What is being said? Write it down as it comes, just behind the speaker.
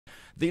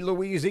The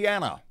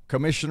Louisiana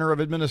Commissioner of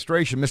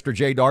Administration, Mr.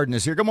 Jay Dardenne,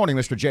 is here. Good morning,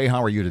 Mr. Jay.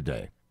 How are you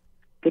today?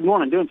 Good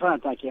morning. Doing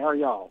fine, thank you. How are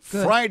y'all?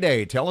 Good.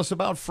 Friday. Tell us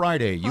about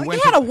Friday. You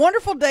had a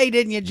wonderful day,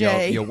 didn't you,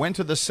 Jay? You went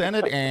to the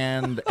Senate,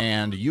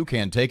 and you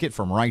can take it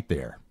from right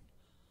there.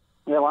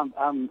 Well,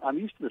 I'm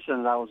used to the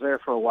Senate. I was there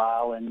for a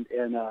while, and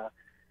I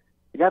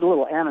got a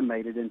little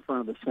animated in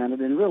front of the Senate,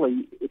 and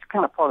really, it's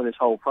kind of part of this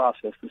whole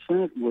process. The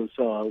Senate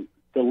was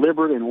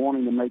deliberate in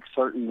wanting to make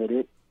certain that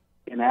it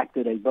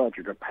enacted a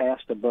budget or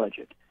passed a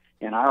budget.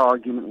 And our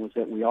argument was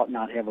that we ought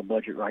not have a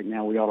budget right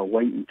now. We ought to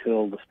wait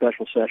until the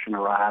special session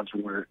arrives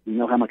and we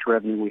know how much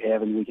revenue we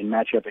have and we can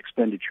match up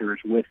expenditures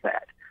with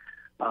that.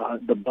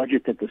 The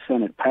budget that the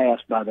Senate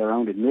passed, by their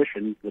own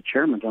admission, the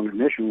chairman's own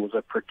admission, was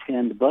a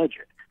pretend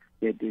budget.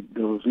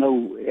 There was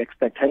no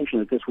expectation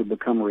that this would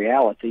become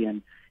reality,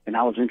 and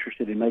I was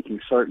interested in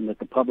making certain that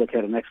the public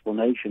had an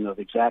explanation of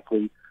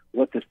exactly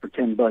what this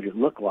pretend budget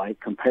looked like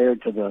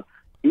compared to the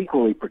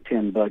equally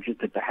pretend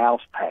budget that the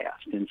House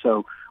passed. And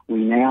so we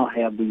now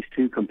have these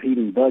two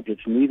competing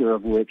budgets, neither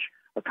of which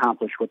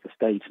accomplish what the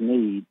state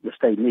needs.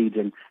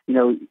 And, you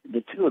know,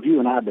 the two of you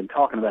and I have been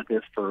talking about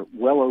this for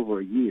well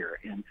over a year.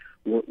 And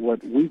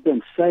what we've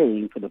been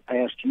saying for the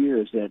past year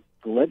is that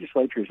the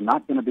legislature is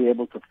not going to be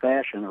able to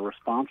fashion a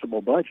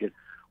responsible budget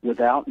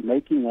without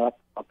making up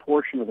a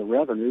portion of the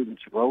revenue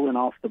that's rolling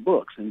off the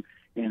books. And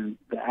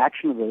the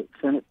action of the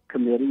Senate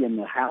committee and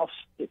the House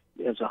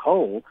as a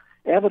whole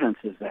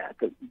evidences that.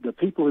 The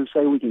people who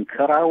say we can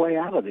cut our way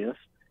out of this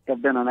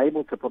have been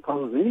unable to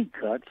propose any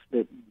cuts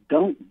that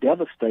don't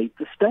devastate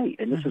the state.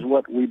 And this is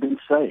what we've been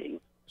saying.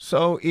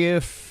 So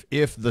if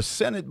the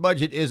Senate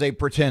budget is a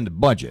pretend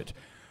budget,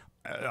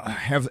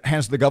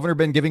 has the governor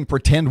been giving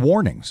pretend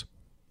warnings?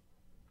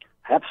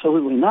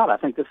 Absolutely not. I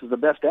think this is the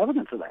best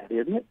evidence of that,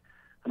 isn't it?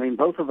 I mean,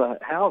 both of the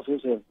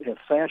houses have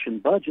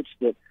fashioned budgets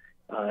that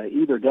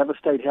either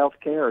devastate health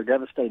care or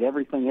devastate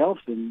everything else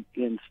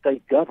in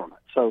state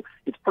government. So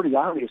it's pretty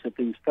obvious that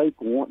these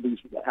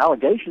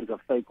allegations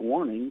of fake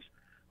warnings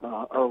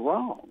are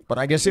wrong. But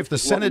I guess if the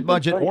Senate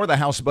budget or the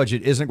House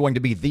budget isn't going to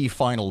be the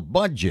final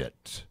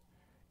budget,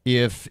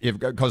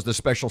 because the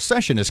special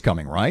session is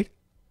coming, right?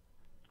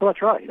 Well,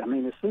 that's right. I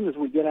mean, as soon as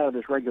we get out of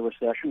this regular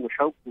session, which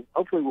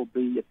hopefully will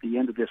be at the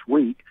end of this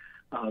week,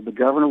 the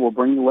governor will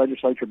bring the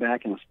legislature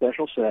back in a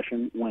special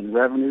session when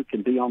revenue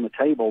can be on the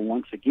table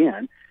once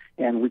again,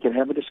 and we can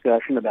have a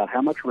discussion about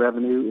how much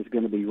revenue is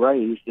going to be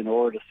raised in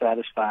order to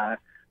satisfy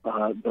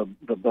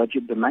the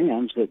budget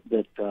demands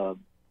that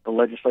the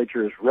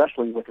legislature is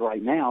wrestling with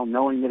right now,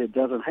 knowing that it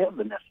doesn't have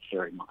the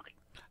necessary money.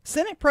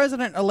 Senate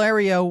President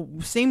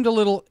Alario seemed a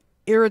little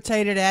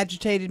irritated,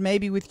 agitated,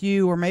 maybe with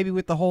you or maybe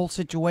with the whole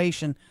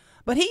situation.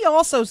 But he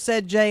also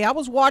said, Jay, I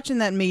was watching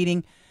that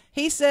meeting,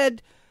 he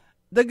said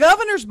the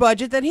governor's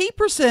budget that he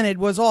presented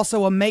was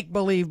also a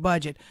make-believe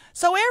budget.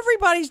 So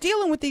everybody's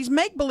dealing with these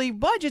make-believe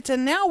budgets,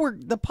 and now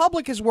the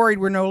public is worried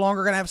we're no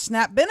longer going to have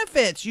SNAP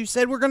benefits. You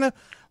said we're going to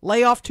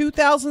lay off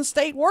 2,000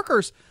 state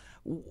workers.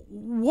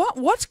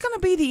 What's going to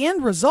be the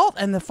end result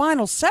and the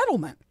final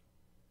settlement?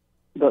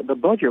 The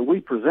budget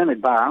we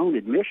presented, by our own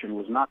admission,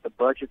 was not the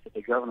budget that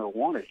the governor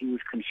wanted. He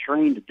was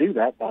constrained to do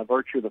that by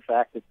virtue of the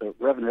fact that the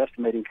Revenue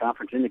Estimating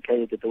Conference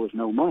indicated that there was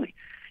no money.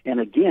 And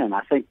again,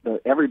 I think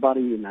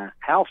everybody in the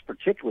House,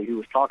 particularly, who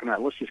was talking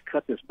about let's just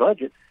cut this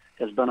budget,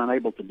 has been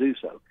unable to do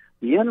so.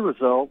 The end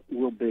result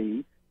will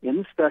be, in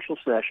the special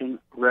session,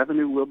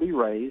 revenue will be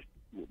raised.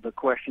 The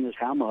question is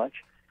how much,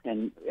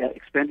 and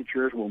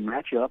expenditures will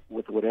match up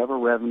with whatever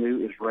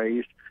revenue is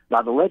raised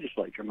by the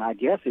legislature. My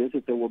guess is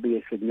that there will be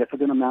a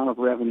significant amount of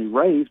revenue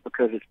raised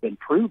because it's been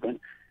proven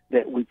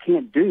that we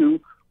can't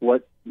do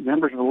what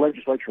members of the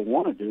legislature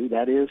want to do,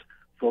 that is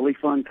fully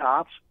fund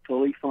cops,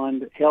 fully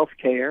fund health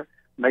care,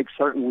 make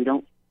certain we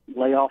don't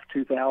lay off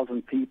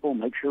 2,000 people,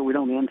 make sure we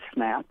don't end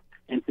SNAP.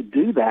 And to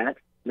do that,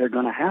 they're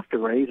going to have to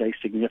raise a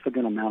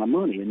significant amount of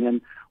money. And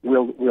then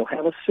we'll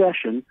have a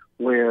session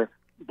where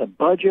the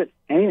budget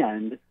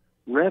and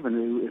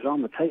revenue is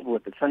on the table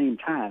at the same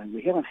time. And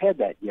we haven't had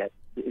that yet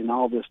in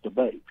all this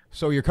debate.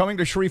 So you're coming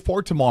to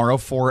Shreveport tomorrow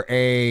for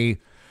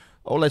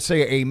let's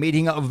say a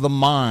meeting of the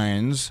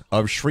minds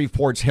of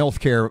Shreveport's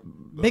healthcare.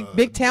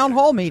 Big town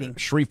hall meeting.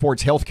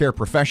 Shreveport's healthcare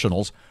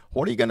professionals.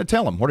 What are you going to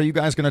tell them? What are you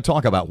guys going to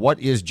talk about? What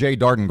is Jay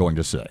Dardenne going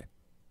to say?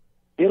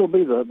 It'll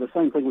be the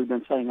same thing we've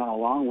been saying all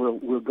along.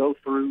 We'll go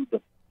through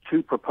the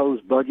two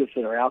proposed budgets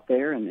that are out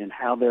there and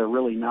how they're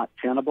really not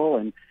tenable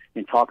and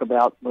talk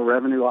about the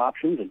revenue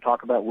options and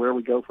talk about where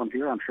we go from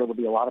here. I'm sure there'll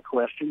be a lot of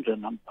questions,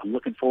 and I'm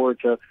looking forward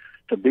to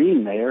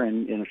being there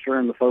and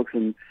assuring the folks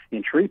in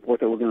Shreveport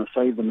that we're going to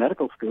save the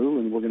medical school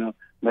and we're going to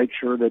make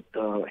sure that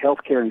health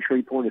care in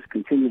Shreveport is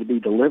continued to be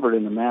delivered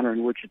in the manner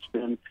in which it's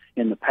been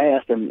in the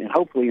past and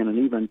hopefully in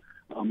an even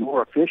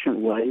more efficient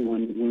way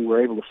when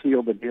we're able to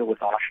seal the deal with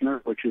Ochsner,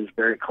 which is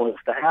very close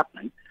to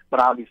happening. But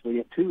obviously,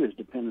 it too is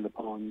dependent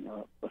upon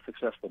a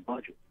successful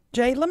budget.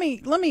 Jay, let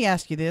me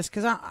ask you this,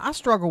 because I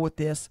struggle with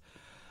this.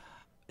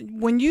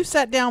 When you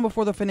sat down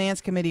before the Finance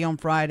Committee on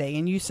Friday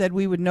and you said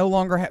we would no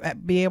longer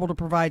be able to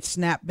provide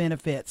SNAP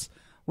benefits,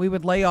 we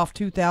would lay off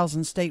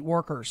 2,000 state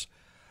workers,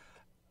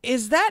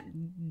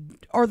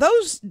 Are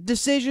those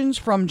decisions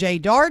from Jay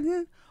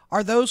Dardenne?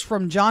 Are those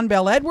from John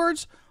Bell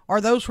Edwards? Are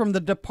those from the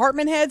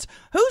department heads?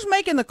 Who's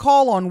making the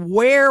call on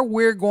where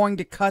we're going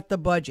to cut the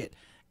budget?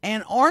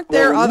 And aren't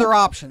there other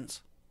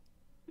options?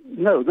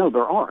 No,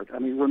 there aren't. I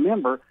mean,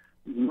 remember,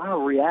 my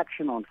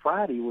reaction on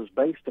Friday was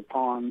based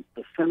upon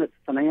the Senate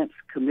Finance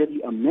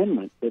Committee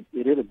amendment that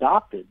it had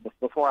adopted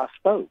before I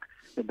spoke.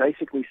 It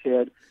basically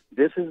said,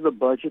 this is the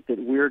budget that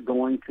we're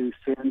going to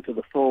send to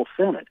the full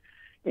Senate.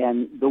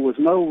 And there was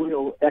no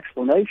real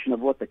explanation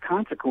of what the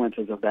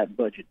consequences of that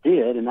budget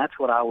did, and that's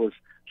what I was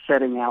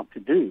setting out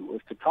to do,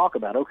 was to talk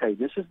about, okay,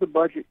 this is the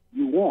budget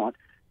you want,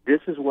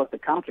 this is what the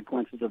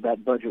consequences of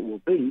that budget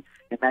will be,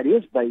 and that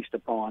is based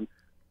upon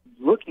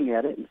looking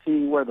at it and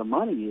seeing where the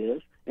money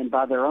is, and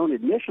by their own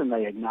admission,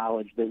 they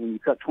acknowledge that when you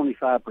cut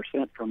 25%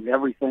 from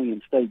everything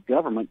in state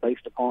government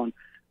based upon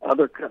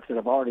other cuts that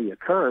have already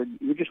occurred,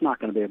 you're just not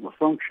going to be able to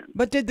function.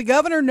 But did the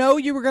governor know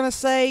you were going to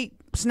say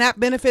SNAP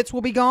benefits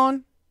will be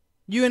gone?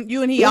 You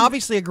and he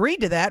obviously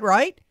agreed to that,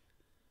 right?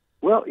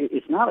 Well,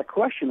 it's not a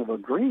question of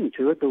agreeing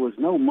to it. There was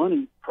no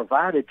money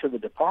provided to the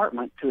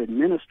department to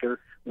administer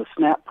the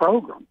SNAP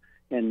program.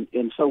 And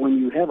so when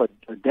you have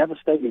a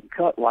devastating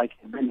cut like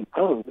has been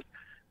imposed,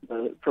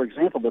 for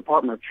example, the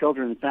Department of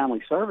Children and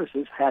Family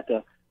Services had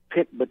to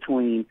pick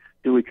between,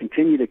 do we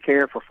continue to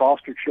care for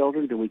foster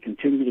children? Do we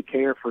continue to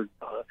care for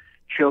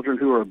children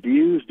who are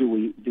abused? Do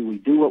we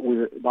do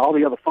all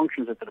the other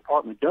functions that the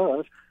department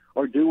does?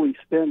 Or do we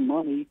spend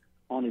money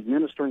on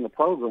administering a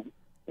program,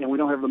 and we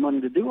don't have the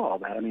money to do all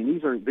that? I mean,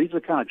 these are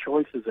the kind of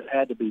choices that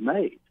had to be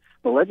made.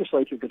 The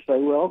legislature could say,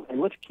 well, and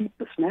let's keep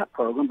the SNAP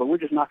program, but we're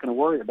just not going to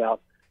worry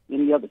about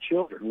any other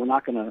children. We're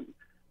not going to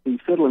be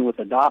fiddling with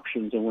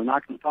adoptions, and we're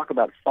not going to talk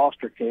about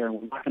foster care, and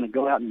we're not going to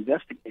go out and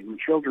investigate when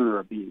children are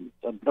abused.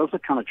 Those are the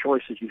kind of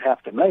choices you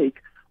have to make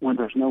when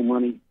there's no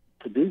money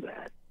to do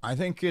that. I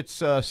think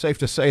it's safe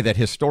to say that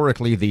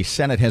historically the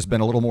Senate has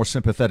been a little more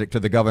sympathetic to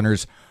the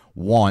governor's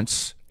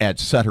wants, et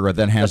cetera,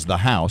 than has the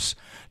House.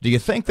 Do you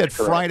think that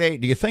Friday?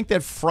 Do you think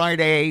that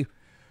Friday,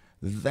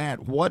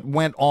 that what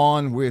went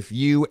on with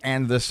you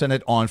and the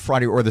Senate on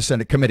Friday, or the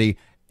Senate committee,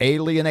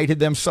 alienated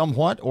them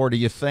somewhat, or do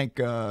you think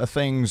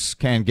things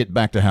can get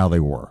back to how they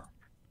were?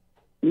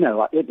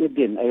 No, it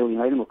didn't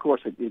alienate them. Of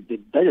course, they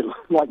didn't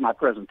like my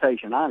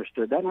presentation. I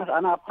understood that,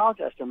 and I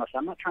apologize to them. I said,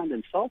 I'm not trying to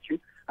insult you.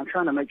 I'm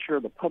trying to make sure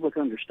the public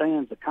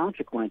understands the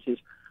consequences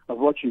of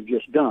what you've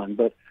just done.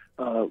 But,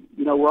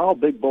 we're all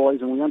big boys,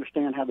 and we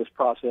understand how this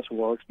process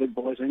works, big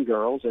boys and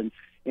girls.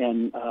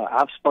 And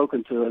I've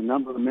spoken to a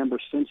number of the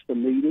members since the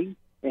meeting,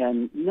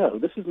 and no,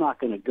 this is not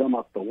going to gum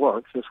up the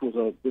works. This was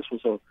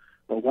a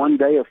one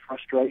day of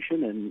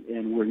frustration,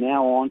 and we're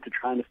now on to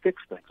trying to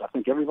fix things. I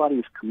think everybody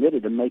is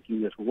committed to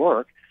making this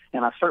work,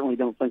 and I certainly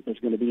don't think there's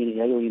going to be any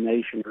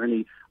alienation or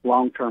any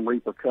long-term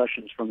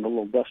repercussions from the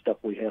little dust-up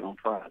we had on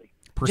Friday.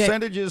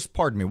 Percentages,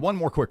 pardon me, one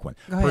more quick one.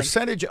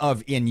 Percentage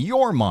of, in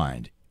your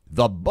mind,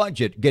 the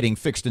budget getting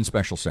fixed in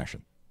special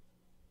session?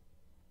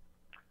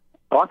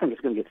 Oh, I think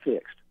it's going to get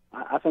fixed.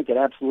 I think it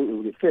absolutely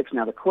will get fixed.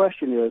 Now, the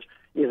question is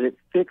it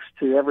fixed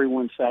to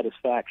everyone's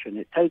satisfaction?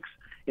 It takes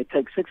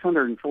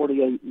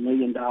 $648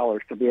 million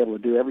to be able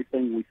to do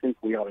everything we think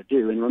we ought to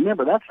do. And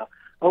remember, that's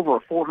over a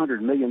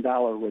 $400 million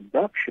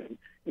reduction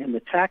in the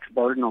tax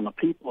burden on the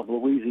people of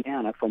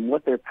Louisiana from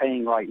what they're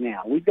paying right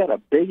now. We've got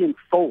 $1.4 billion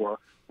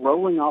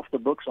rolling off the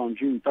books on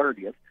June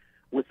 30th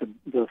with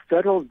the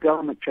federal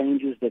government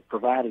changes that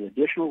provided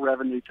additional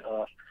revenue to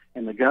us,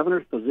 and the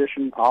governor's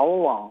position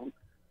all along.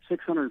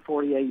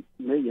 $648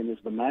 million is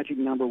the magic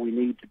number we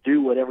need to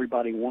do what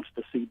everybody wants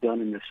to see done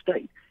in this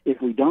state.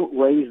 If we don't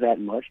raise that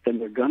much, then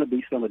there are going to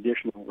be some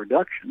additional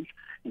reductions.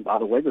 And by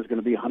the way, there's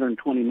going to be $120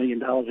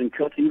 million in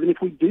cuts even if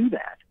we do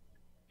that.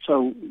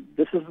 So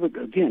this is,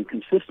 again,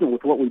 consistent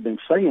with what we've been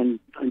saying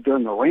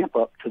during the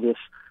ramp-up to this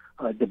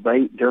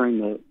debate during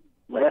the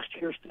last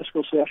year's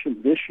fiscal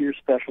session, this year's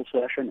special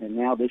session, and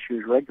now this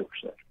year's regular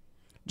session.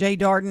 Jay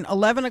Dardenne,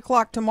 11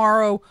 o'clock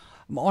tomorrow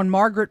on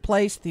Margaret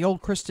Place, the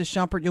old Christus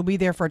Schumpert. You'll be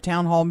there for a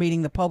town hall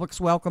meeting. The public's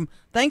welcome.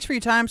 Thanks for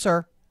your time,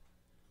 sir.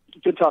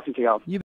 Good talking to y'all.